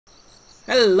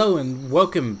Hello and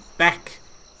welcome back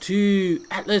to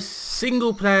Atlas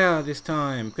single player this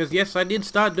time, because yes, I did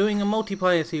start doing a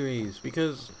multiplayer series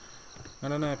because I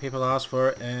don't know, people asked for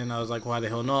it and I was like, why the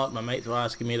hell not? My mates were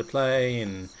asking me to play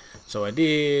and so I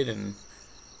did, and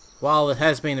while it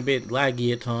has been a bit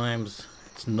laggy at times,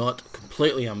 it's not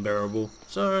completely unbearable,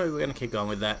 so we're going to keep going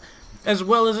with that, as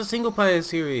well as a single player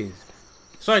series.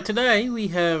 So today we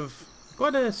have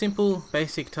quite a simple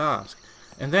basic task,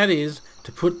 and that is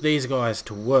to put these guys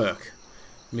to work.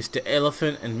 Mr.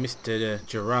 Elephant and Mr.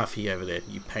 Giraffe over there.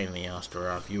 You pain in the ass,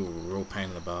 Giraffe. You were a real pain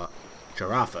in the butt.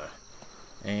 Giraffe.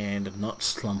 And not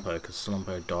Slumpo, because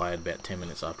Slumpo died about 10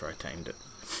 minutes after I tamed it.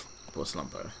 Poor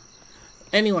Slumpo.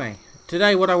 Anyway,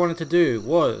 today what I wanted to do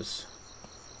was,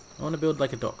 I want to build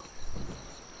like a dock.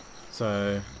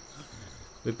 So,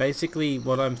 but basically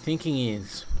what I'm thinking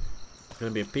is, it's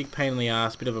going to be a big pain in the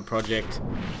ass, bit of a project,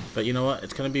 but you know what,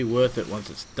 it's going to be worth it once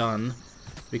it's done.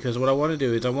 Because what I want to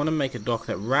do is I want to make a dock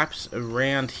that wraps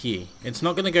around here. It's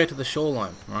not going to go to the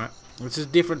shoreline, right? This is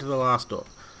different to the last dock.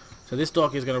 So this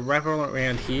dock is going to wrap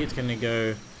around here. It's going to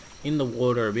go in the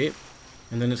water a bit.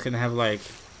 And then it's going to have like,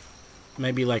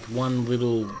 maybe like one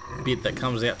little bit that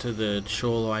comes out to the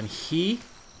shoreline here.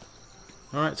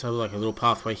 Alright, so like a little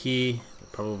pathway here.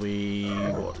 Probably,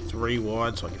 what, 3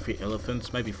 wide so I can fit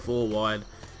elephants. Maybe 4 wide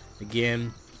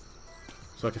again.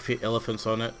 So I can fit elephants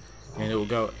on it. And it will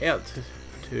go out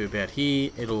to about here.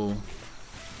 It'll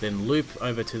then loop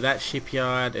over to that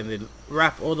shipyard and then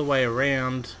wrap all the way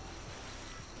around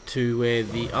to where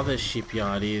the other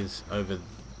shipyard is over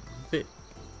there.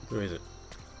 Where is it?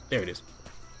 There it is.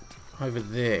 Over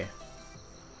there.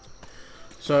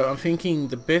 So I'm thinking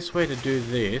the best way to do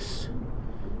this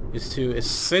is to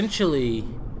essentially,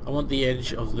 I want the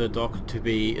edge of the dock to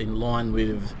be in line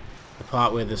with the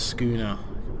part where the schooners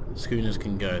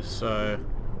can go. So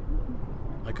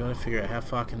I gotta figure out how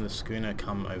far can the schooner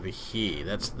come over here.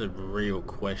 That's the real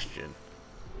question.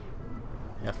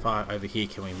 How far over here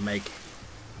can we make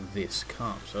this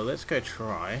come? So let's go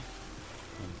try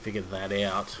and figure that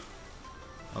out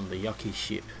on the yucky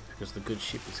ship, because the good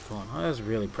ship is gone. I was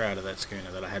really proud of that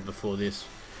schooner that I had before this.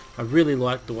 I really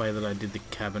liked the way that I did the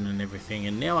cabin and everything,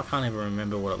 and now I can't even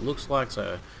remember what it looks like.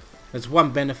 So there's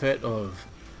one benefit of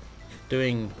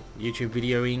doing YouTube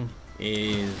videoing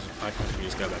is I can actually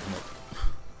just go back and look.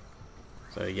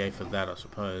 So yay for that, I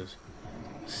suppose.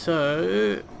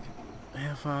 So,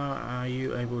 how far are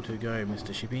you able to go,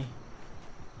 Mr. Shippy?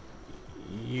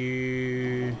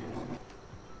 You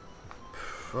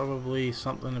probably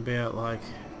something about like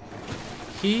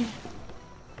here.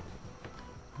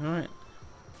 Alright.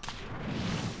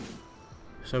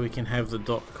 So we can have the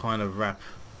dock kind of wrap.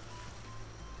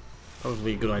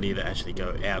 Probably a good idea to actually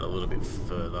go out a little bit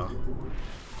further.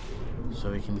 So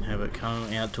we can have it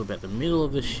come out to about the middle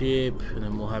of the ship, and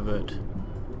then we'll have it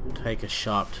take a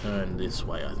sharp turn this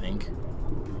way, I think.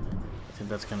 I think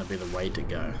that's going to be the way to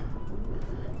go.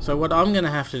 So what I'm going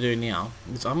to have to do now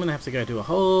is I'm going to have to go do a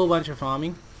whole bunch of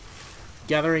farming,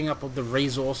 gathering up of the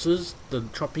resources, the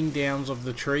chopping downs of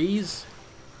the trees,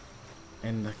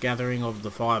 and the gathering of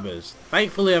the fibers.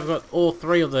 Thankfully I've got all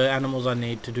 3 of the animals I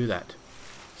need to do that.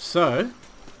 So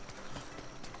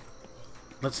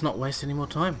let's not waste any more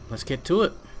time. Let's get to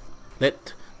it.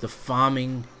 Let the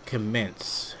farming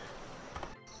commence.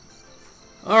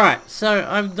 Alright, so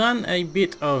I've done a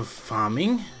bit of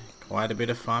farming. Quite a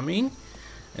bit of farming.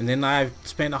 And then I've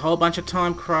spent a whole bunch of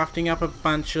time crafting up a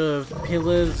bunch of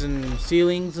pillars and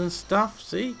ceilings and stuff.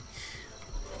 See?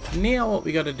 Now what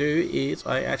we got to do is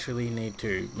I actually need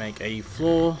to make a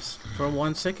floor for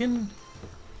 1 second.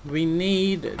 We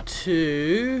need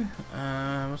to,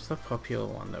 what's the popular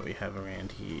one that we have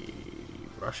around here?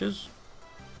 Rushes?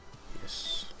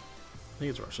 Yes. I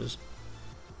think it's rushes.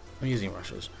 I'm using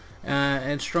rushes.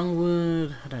 And strong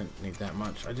wood, I don't need that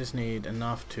much. I just need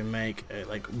enough to make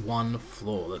like 1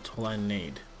 floor. That's all I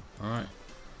need. Alright.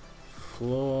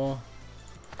 Floor.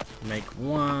 Make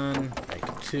 1.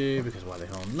 Make 2, because why the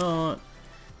hell not?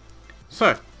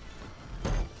 So,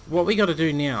 what we got to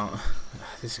do now,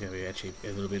 this is going to be actually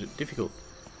a little bit difficult.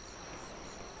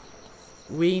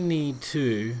 We need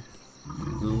to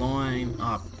line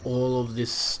up all of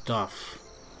this stuff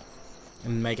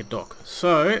and make a dock.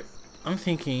 So, I'm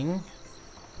thinking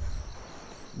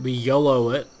we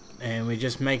YOLO it and we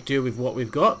just make do with what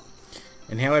we've got,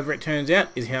 and however it turns out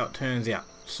is how it turns out.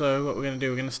 So what we're going to do,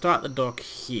 we're going to start the dock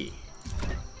here.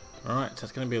 Alright, so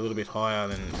it's going to be a little bit higher,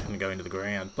 then it's going to go into the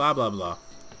ground, blah blah blah.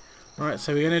 Alright,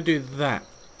 so we're going to do that.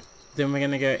 Then we're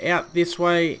going to go out this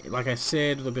way. Like I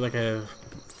said, there'll be like a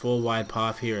 4 wide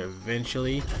path here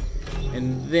eventually.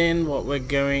 And then what we're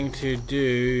going to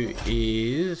do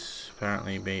is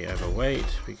apparently be overweight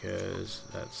because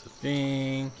that's the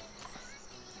thing.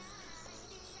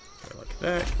 Go like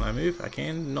that. Can I move? I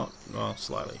can. Not, well,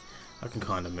 slightly. I can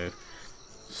kind of move.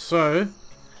 So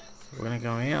we're going to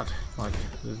go out like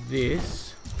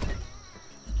this,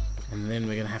 and then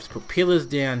we're going to have to put pillars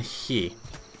down here.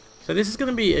 So this is going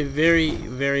to be a very,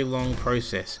 very long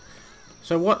process.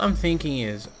 So what I'm thinking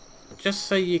is, just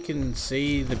so you can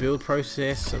see the build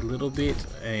process a little bit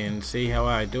and see how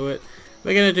I do it,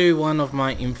 we're going to do one of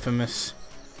my infamous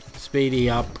speedy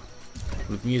up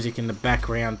with music in the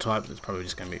background type. It's probably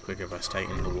just going to be quicker if I stay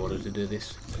in the water to do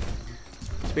this.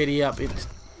 Speedy up, it's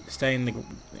stay in the...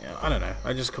 I don't know,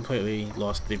 I just completely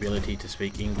lost the ability to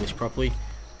speak English properly.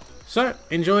 So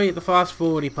enjoy the fast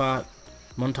forwardy part,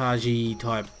 montagey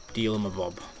type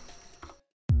deal-em-a-bob.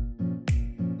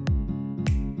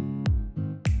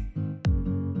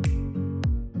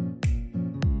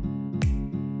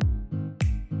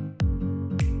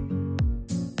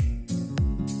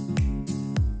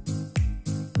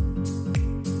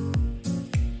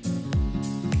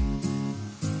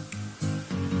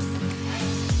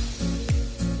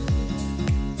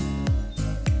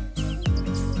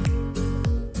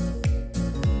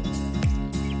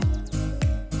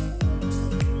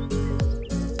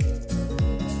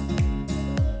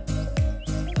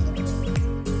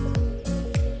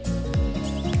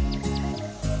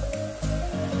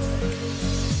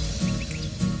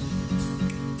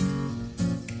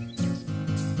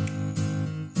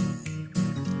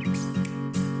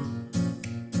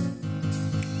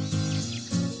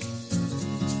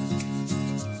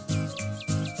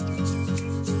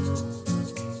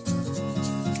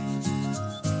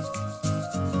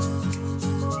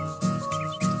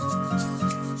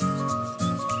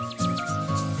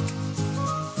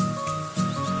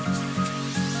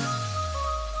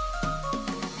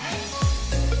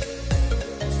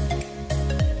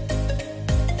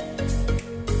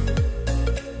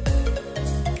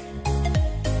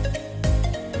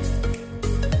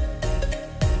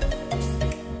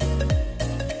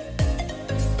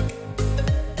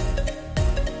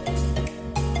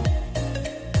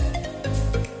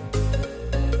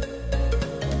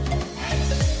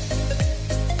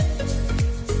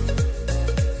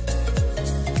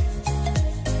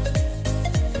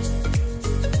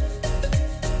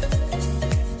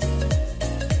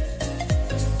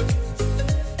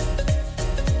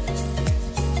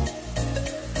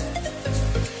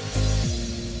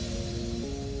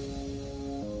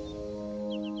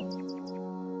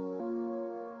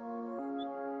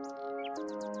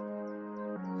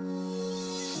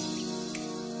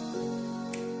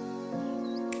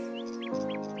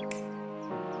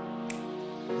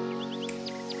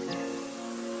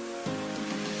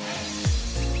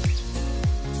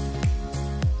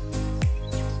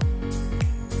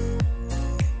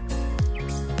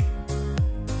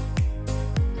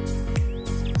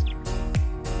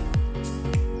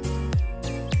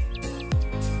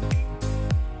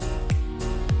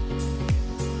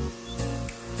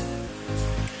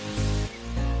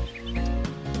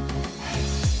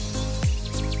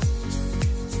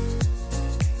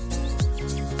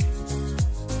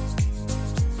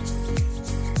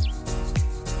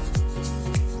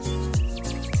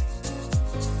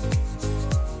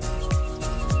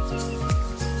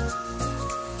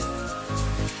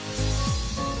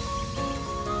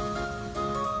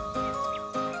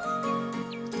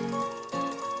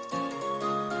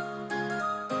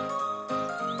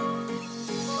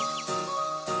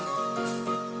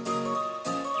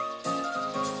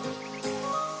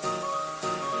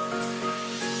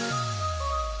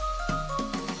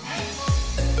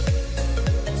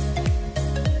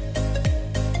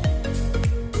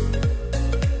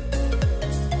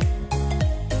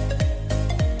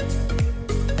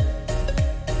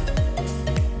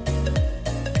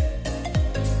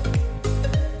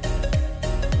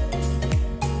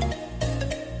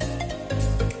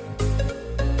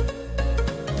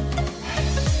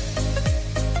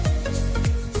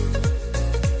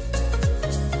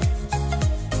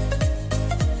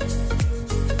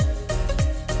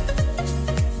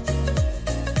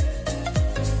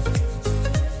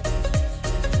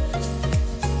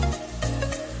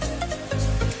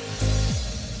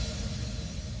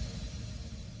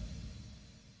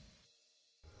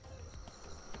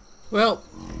 Well,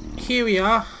 here we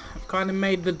are. I've kind of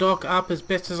made the dock up as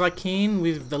best as I can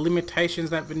with the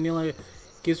limitations that vanilla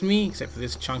gives me, except for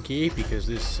this chunky, because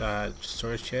this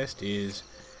storage chest is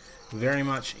very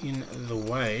much in the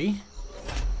way.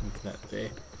 Look at that there.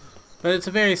 But it's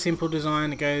a very simple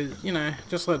design. It goes, you know,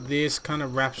 just like this, kind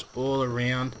of wraps all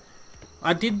around.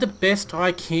 I did the best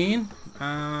I can.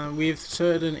 With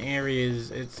certain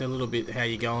areas, it's a little bit how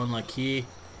you're going. Like here,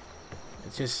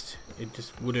 it just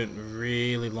wouldn't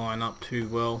really line up too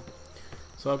well.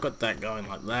 So I've got that going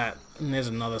like that, and there's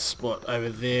another spot over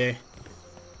there.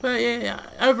 But yeah,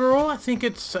 overall I think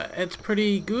it's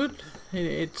pretty good.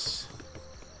 It's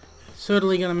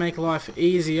certainly going to make life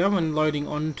easier when loading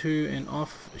onto and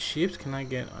off ships. Can I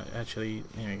get... actually,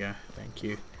 there we go, thank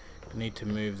you. I need to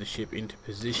move the ship into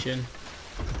position.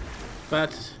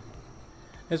 But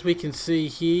as we can see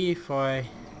here, if I...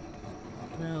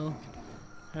 well,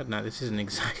 I don't know, this isn't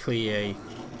exactly a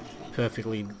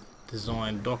perfectly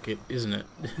designed docket, isn't it?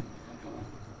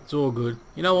 It's all good.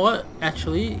 You know what?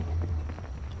 Actually,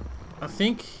 I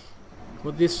think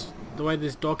with this, the way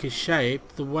this dock is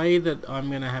shaped, the way that I'm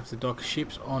going to have to dock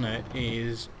ships on it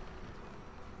is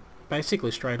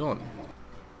basically straight on.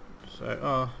 So,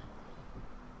 oh,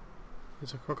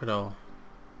 there's a crocodile.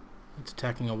 It's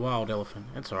attacking a wild elephant.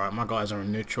 That's alright, my guys are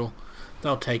in neutral.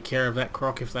 They'll take care of that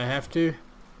croc if they have to.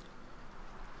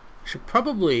 Should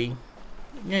probably...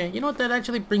 yeah, you know what, that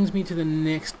actually brings me to the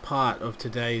next part of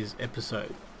today's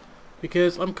episode.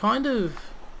 Because I'm kind of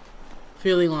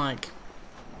feeling like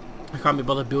I can't be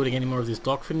bothered building any more of this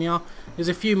dock for now. There's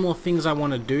a few more things I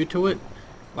want to do to it.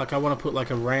 Like I want to put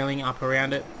like a railing up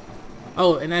around it.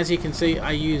 Oh, and as you can see,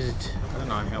 I used... I don't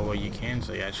know how well you can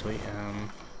see actually.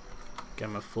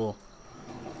 Gamma 4.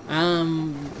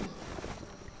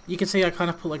 You can see I kind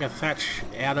of put like a thatch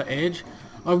outer edge.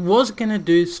 I was going to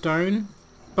do stone,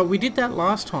 but we did that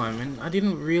last time, and I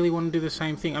didn't really want to do the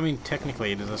same thing. I mean,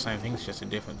 technically it is the same thing, it's just a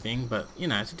different thing, but, you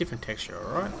know, it's a different texture,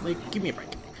 alright? Like, give me a break.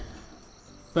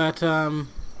 But,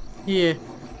 yeah,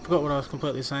 forgot what I was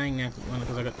completely saying now,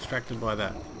 because I got distracted by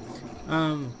that.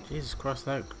 Jesus Christ,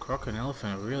 that croc and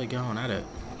elephant are really going at it.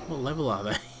 What level are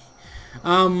they?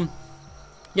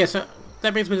 Yeah, so,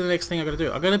 that brings me to the next thing I gotta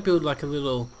do. I gotta build, like, a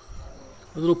little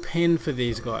pen for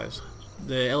these guys.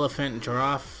 The elephant,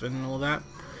 giraffe, and all that.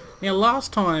 Now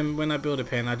last time when I built a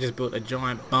pen, I just built a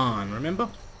giant barn, remember?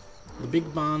 The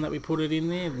big barn that we put it in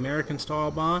there, American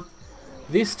style barn.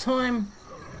 This time,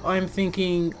 I'm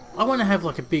thinking, I want to have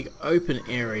like a big open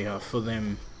area for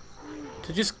them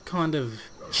to just kind of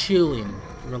chill in,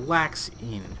 relax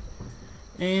in.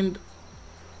 And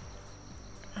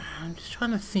I'm just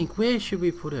trying to think, where should we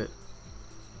put it?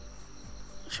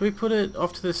 Should we put it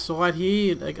off to the side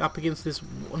here, like up against this?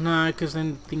 No, because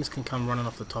then things can come running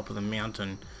off the top of the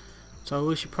mountain. So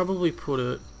we should probably put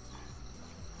it...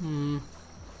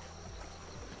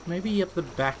 maybe up the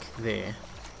back there.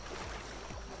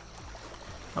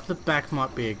 Up the back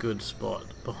might be a good spot.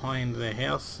 Behind the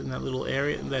house, in that little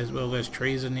area. Those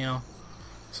trees are now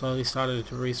slowly started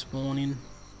to respawn in.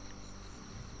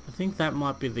 I think that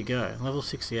might be the go. Level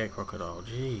 68 crocodile,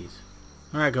 jeez.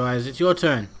 Alright guys, it's your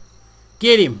turn.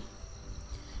 Get him!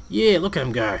 Yeah, look at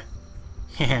him go.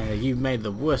 Yeah, you made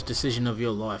the worst decision of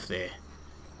your life there.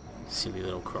 Silly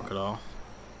little crocodile.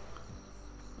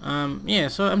 Yeah,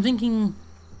 so I'm thinking...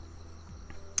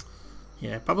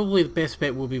 yeah, probably the best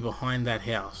bet will be behind that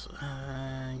house.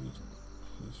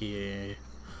 Yeah.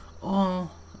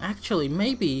 Oh, actually,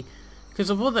 maybe...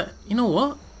 because of all that... you know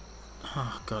what?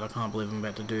 Oh, God, I can't believe I'm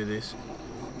about to do this.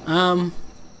 Right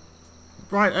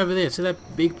over there, see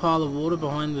that big pile of water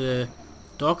behind the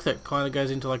dock that kind of goes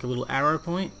into like a little arrow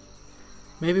point?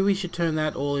 Maybe we should turn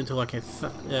that all into like a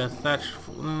thatch...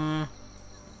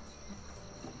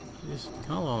 just,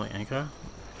 can I lower the anchor?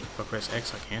 If I press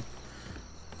X I can.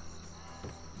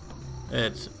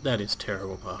 That is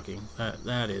terrible parking.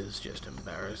 That is just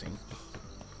embarrassing.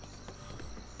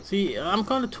 See, I'm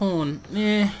kind of torn.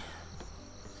 Yeah.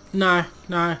 No.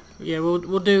 Yeah,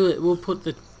 we'll do it. We'll put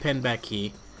the pen back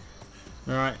here.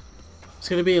 Alright. It's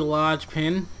going to be a large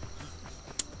pen.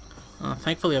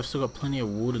 Thankfully I've still got plenty of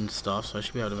wood and stuff, so I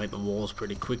should be able to make the walls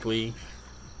pretty quickly.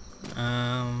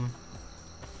 How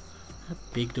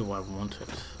big do I want it?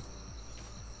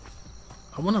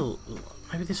 I want to...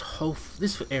 maybe this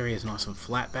area is nice and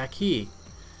flat back here.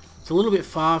 It's a little bit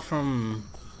far from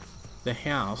the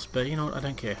house, but you know what, I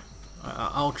don't care.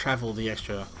 I'll travel the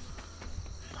extra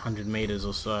 100 meters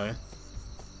or so.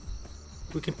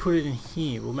 We can put it in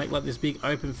here. We'll make like this big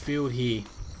open field here.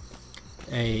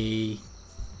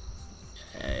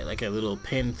 Like a little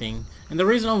pen thing. And the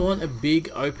reason I want a big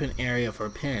open area for a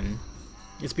pen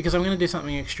is because I'm going to do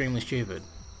something extremely stupid.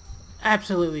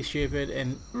 Absolutely stupid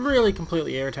and really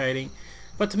completely irritating.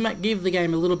 But to give the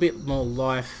game a little bit more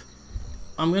life,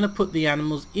 I'm going to put the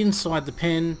animals inside the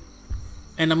pen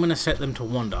and I'm going to set them to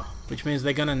wander. Which means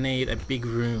they're going to need a big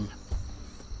room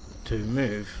to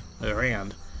move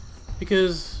around.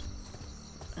 Because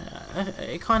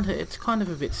it's kind of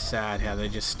a bit sad how they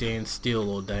just stand still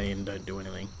all day and don't do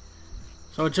anything.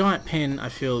 So a giant pen, I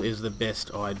feel, is the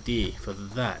best idea for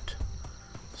that.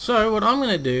 So what I'm going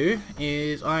to do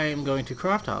is I am going to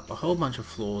craft up a whole bunch of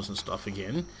floors and stuff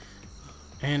again,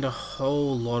 and a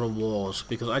whole lot of walls,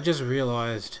 because I just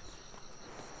realized,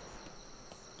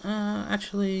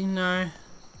 actually no,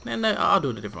 I'll do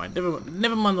it a different way.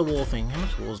 Never mind the wall thing. How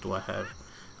much walls do I have?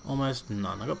 Almost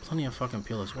none. I got plenty of fucking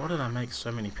pillars. Why did I make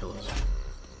so many pillars?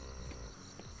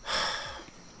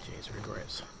 Jeez,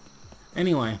 regrets.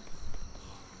 Anyway,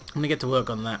 I'm gonna get to work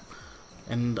on that,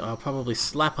 and I'll probably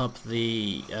slap up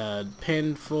the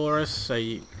pen for us. So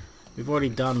we've already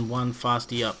done one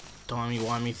fasty up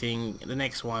timey-wimey thing. The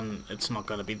next one, it's not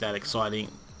going to be that exciting.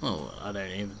 Well, I don't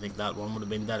even think that one would have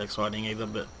been that exciting either,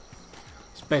 but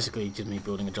it's basically just me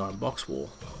building a giant box wall.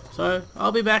 So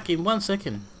I'll be back in 1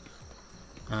 second.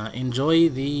 Enjoy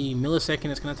the millisecond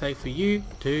it's going to take for you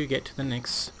to get to the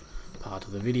next part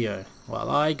of the video, while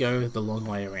I go the long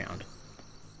way around.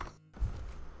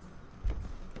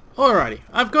 Alrighty,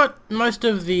 I've got most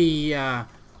of the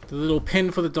little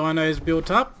pen for the dinos built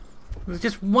up. There's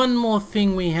just one more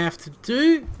thing we have to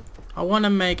do. I want to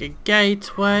make a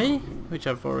gateway, which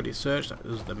I've already searched. That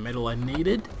was the metal I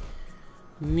needed.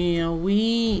 Now, where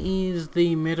is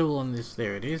the metal on this?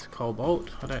 There it is,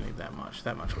 cobalt. I don't need that much.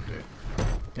 That much will do.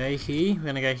 Go here. We're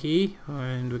going to go here,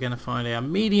 and we're going to find our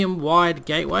medium-wide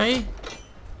gateway.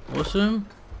 Awesome.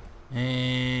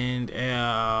 And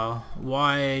our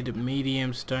wide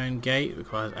medium stone gate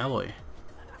requires alloy.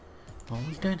 Well,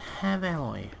 we don't have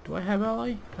alloy. Do I have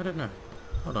alloy? I don't know.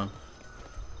 Hold on.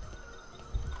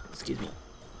 Excuse me.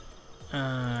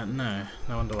 No.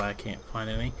 No wonder why I can't find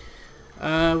any.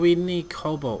 We need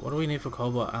cobalt. What do we need for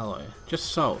cobalt alloy?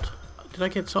 Just salt. Did I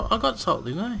get salt? I got salt,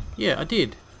 didn't I? Yeah, I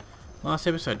did. Last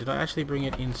episode. Did I actually bring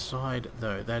it inside,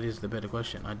 though? That is the better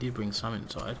question. I did bring some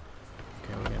inside.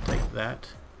 Okay, we're going to take that.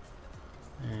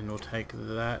 And we'll take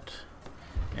that,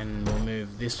 and we'll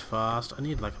move this fast. I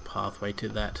need like a pathway to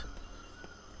that.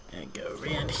 And go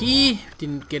around here.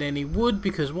 Didn't get any wood,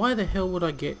 because why the hell would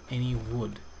I get any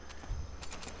wood?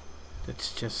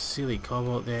 That's just silly.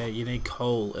 Cobalt there. You need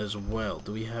coal as well.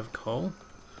 Do we have coal?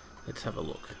 Let's have a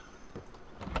look.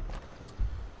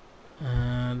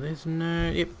 There's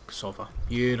no... Yep, sulfur.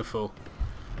 Beautiful.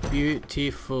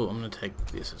 Beautiful. I'm going to take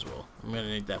this as well. I'm going to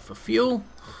need that for fuel.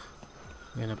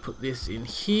 I'm going to put this in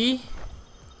here.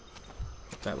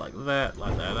 Put that like that.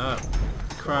 Light that up.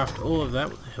 Craft all of that.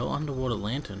 What the hell? Underwater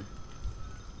lantern.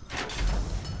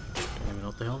 Don't even know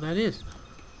what the hell that is.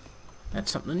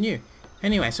 That's something new.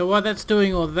 Anyway, so while that's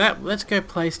doing all that, let's go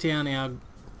place down our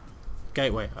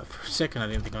gateway. For a second I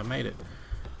didn't think I made it.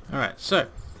 Alright, so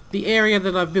the area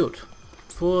that I've built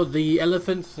for the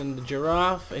elephants and the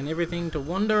giraffe and everything to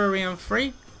wander around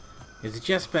free is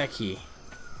just back here.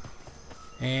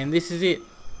 And this is it.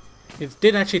 It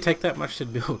didn't actually take that much to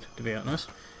build, to be honest.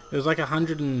 It was like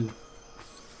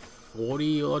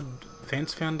 140 odd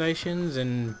fence foundations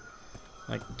and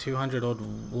like 200 odd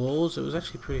walls. It was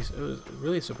actually pretty... It was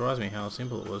really surprised me how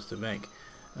simple it was to make.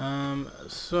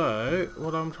 So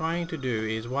what I'm trying to do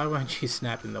is, why won't you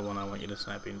snap in the one I want you to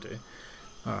snap into?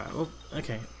 Alright, well,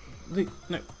 okay.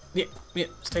 No, yeah,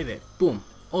 stay there. Boom.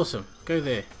 Awesome. Go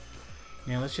there.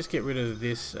 Now let's just get rid of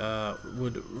this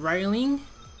wood railing.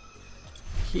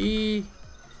 Here.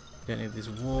 Don't need this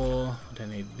wall.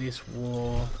 Don't need this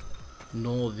wall.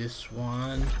 Nor this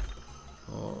one.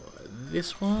 Or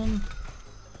this one.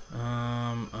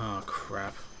 Oh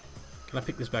crap. Can I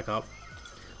pick this back up?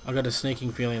 I got a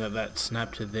sneaking feeling that that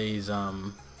snapped to these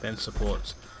fence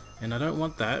supports. And I don't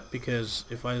want that, because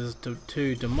if I was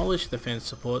to demolish the fence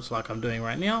supports like I'm doing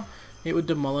right now, it would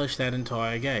demolish that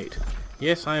entire gate.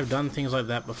 Yes, I have done things like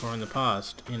that before in the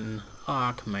past, in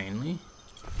Ark mainly,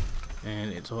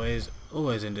 and it's always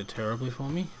ended terribly for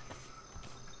me.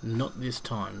 Not this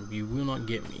time. You will not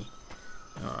get me.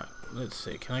 Alright, let's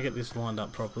see. Can I get this lined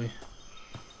up properly?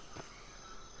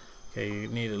 Okay, you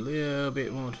need a little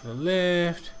bit more to the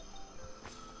left.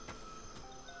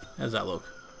 How's that look?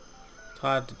 It's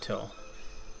hard to tell.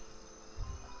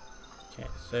 Okay,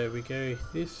 so we go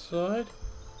this side.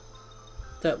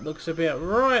 That looks about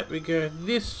right. We go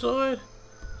this side.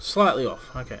 Slightly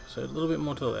off. Okay, so a little bit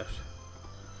more to the left.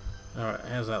 Alright,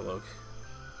 how's that look?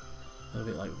 A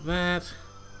little bit like that.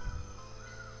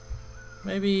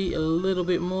 Maybe a little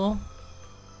bit more.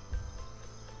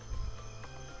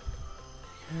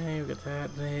 Okay, we've got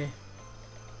that there.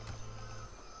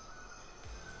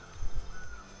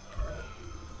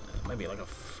 Maybe like a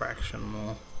fraction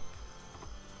more.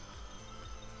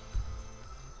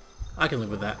 I can live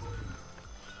with that.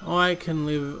 I can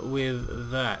live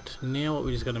with that. Now what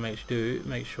we just got to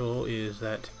make sure is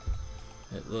that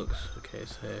it looks okay.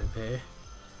 So there.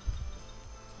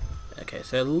 Okay,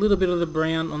 so a little bit of the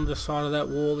brown on the side of that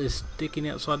wall is sticking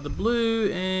outside the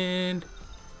blue, and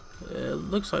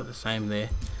looks like the same there.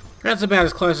 That's about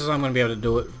as close as I'm going to be able to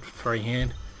do it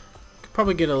freehand. Could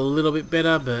probably get a little bit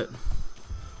better, but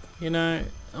you know,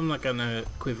 I'm not going to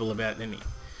quibble about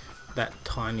that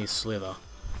tiny slither.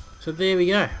 So there we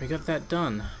go, we got that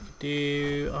done.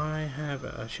 Do I have?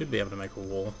 I should be able to make a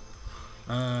wall.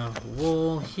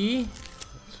 Wall here.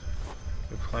 Let's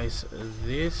replace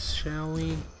this, shall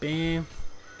we? Bam.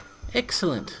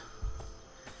 Excellent.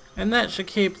 And that should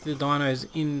keep the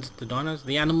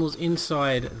the animals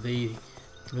inside the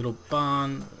little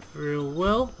barn real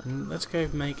well. And let's go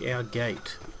make our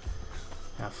gate.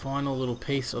 Our final little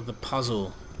piece of the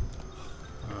puzzle.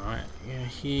 Alright, yeah,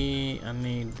 here I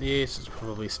need this. It's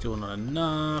probably still not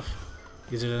enough.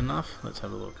 Is it enough? Let's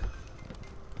have a look.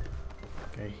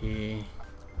 Go here.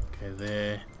 Go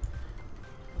there.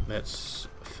 That's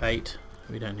fate.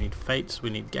 We don't need fates, we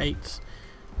need gates.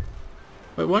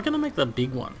 Wait, why can't I make the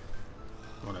big one?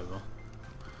 Whatever.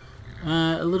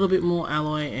 A little bit more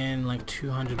alloy and like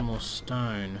 200 more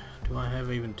stone. Do I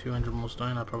have even 200 more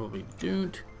stone? I probably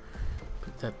don't.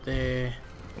 Put that there.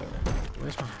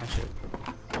 Where's my hatchet?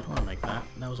 I don't want to make that.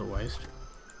 That was a waste.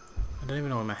 I don't even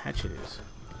know where my hatchet is.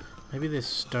 Maybe there's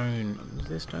stone. Is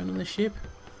there stone on the ship?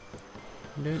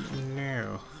 I don't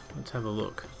know. Let's have a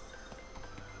look.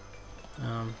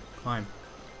 Climb.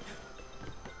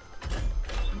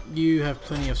 You have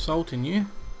plenty of salt in you.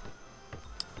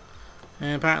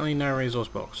 And apparently no resource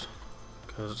box.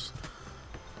 Because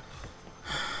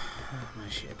my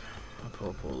ship. My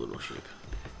poor little ship.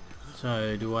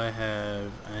 So, do I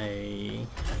have a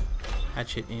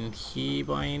hatchet in here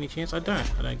by any chance? I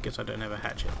don't guess I don't have a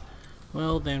hatchet.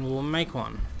 Well, then we'll make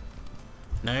one.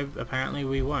 No, apparently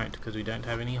we won't, because we don't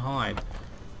have any hide.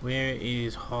 Where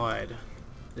is hide?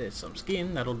 There's some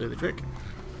skin, that'll do the trick.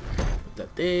 Put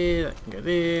that there, that can go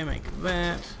there, make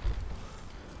that.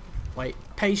 Wait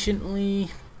patiently.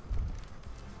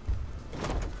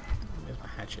 Where's my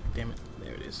hatchet? Damn it,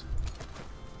 there it is.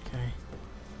 Okay.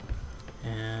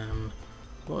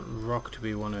 What rock do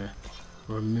we want to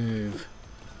remove?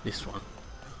 This one.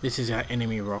 This is our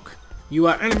enemy rock. You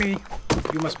are enemy!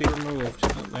 You must be removed.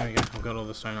 Oh, there we go. I've got all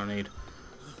the stone I need.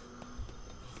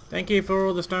 Thank you for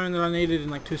all the stone that I needed in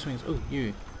like 2 swings. Oh,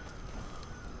 you.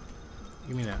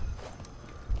 Give me that.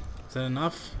 Is that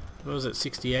enough? What was it?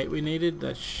 68 we needed?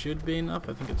 That should be enough.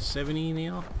 I think it's 70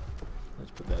 now.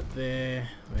 Let's put that there.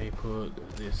 We put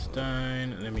this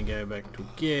stone, and then we go back to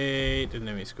gate, and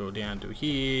then we scroll down to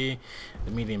here.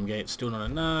 The medium gate's still not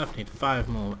enough. Need 5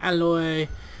 more alloy.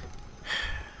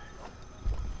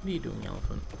 What are you doing,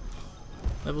 elephant?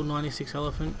 Level 96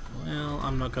 elephant? Well,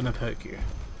 I'm not gonna poke you.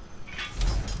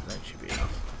 That should be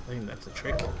enough. I think that's a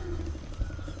trick.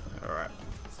 Alright.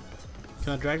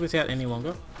 Can I drag this out any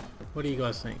longer? What do you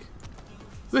guys think?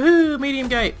 Woohoo! Medium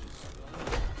gate!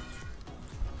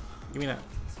 Give me that.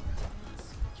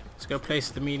 Let's go place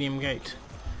the medium gate.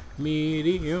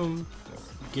 Medium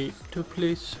gate to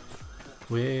place.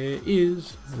 Where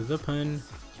is the pen?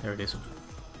 There it is.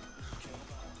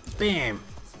 Bam!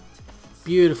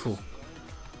 Beautiful.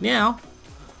 Now,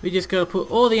 we just gotta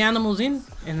put all the animals in,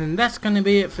 and then that's gonna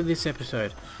be it for this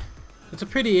episode. It's a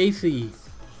pretty easy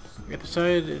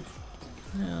episode.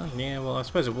 Yeah, well, I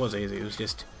suppose it was easy. It was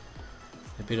just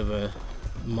a bit of a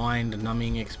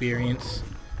mind-numbing experience.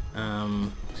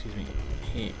 Excuse me.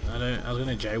 Here, I was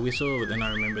gonna J whistle, but then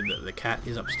I remembered that the cat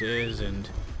is upstairs, and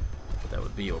that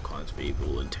would be all kinds of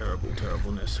evil and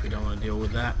terribleness. We don't want to deal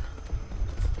with that.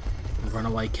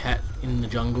 Runaway cat in the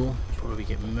jungle, probably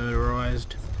get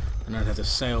murderized, and I'd have to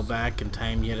sail back and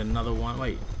tame yet another one.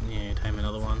 Wait, yeah, tame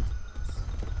another one.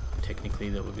 Technically,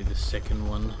 that would be the second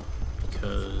one,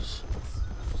 because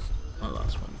my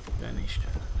last one vanished.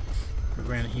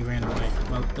 He ran away.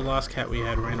 Well, the last cat we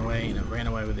had ran away, and it ran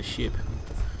away with the ship.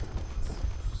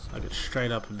 Like it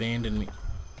straight up abandoned me.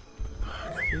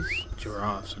 These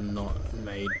giraffes are not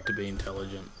made to be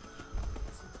intelligent.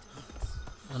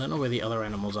 I don't know where the other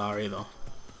animals are either.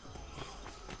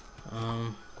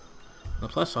 On the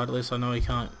plus side, at least I know he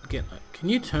can't get... Can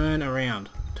you turn around?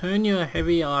 Turn your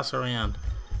heavy ass around.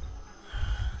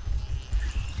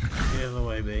 The other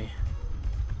way, B.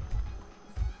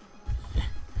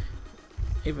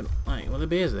 Even... Wait, well the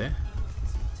bear's there.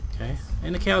 Okay,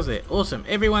 and the cow's there. Awesome,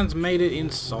 everyone's made it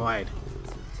inside.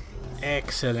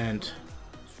 Excellent.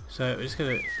 So we're just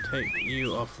gonna take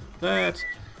you off that.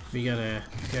 We gotta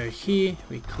go here,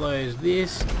 we close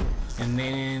this, and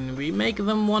then we make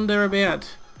them wander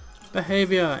about.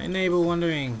 Behavior, enable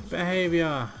wandering,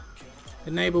 behavior,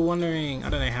 enable wandering. I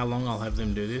don't know how long I'll have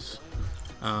them do this.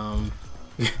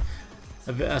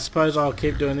 I suppose I'll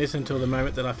keep doing this until the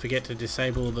moment that I forget to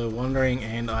disable the wandering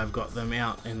and I've got them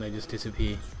out and they just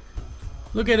disappear.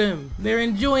 Look at them! They're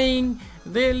enjoying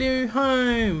their new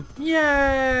home!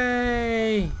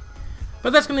 Yay!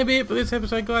 But that's going to be it for this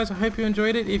episode, guys. I hope you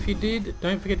enjoyed it. If you did,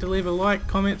 don't forget to leave a like,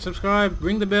 comment, subscribe,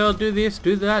 ring the bell, do this,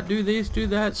 do that, do this, do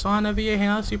that, sign over your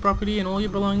house, your property and all your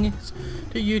belongings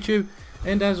to YouTube.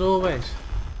 And as always,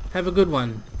 have a good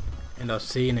one. And I'll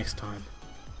see you next time.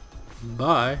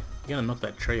 Bye. You're going to knock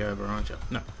that tree over, aren't you?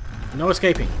 No. No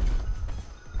escaping.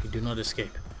 You do not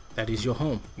escape. That is your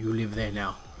home. You live there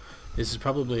now. This is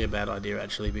probably a bad idea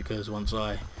actually, because once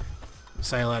I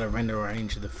sail out of render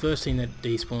range, the first thing that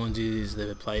despawns is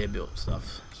the player built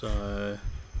stuff. So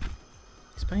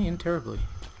it's paying terribly.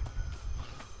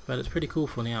 But it's pretty cool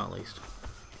for now at least.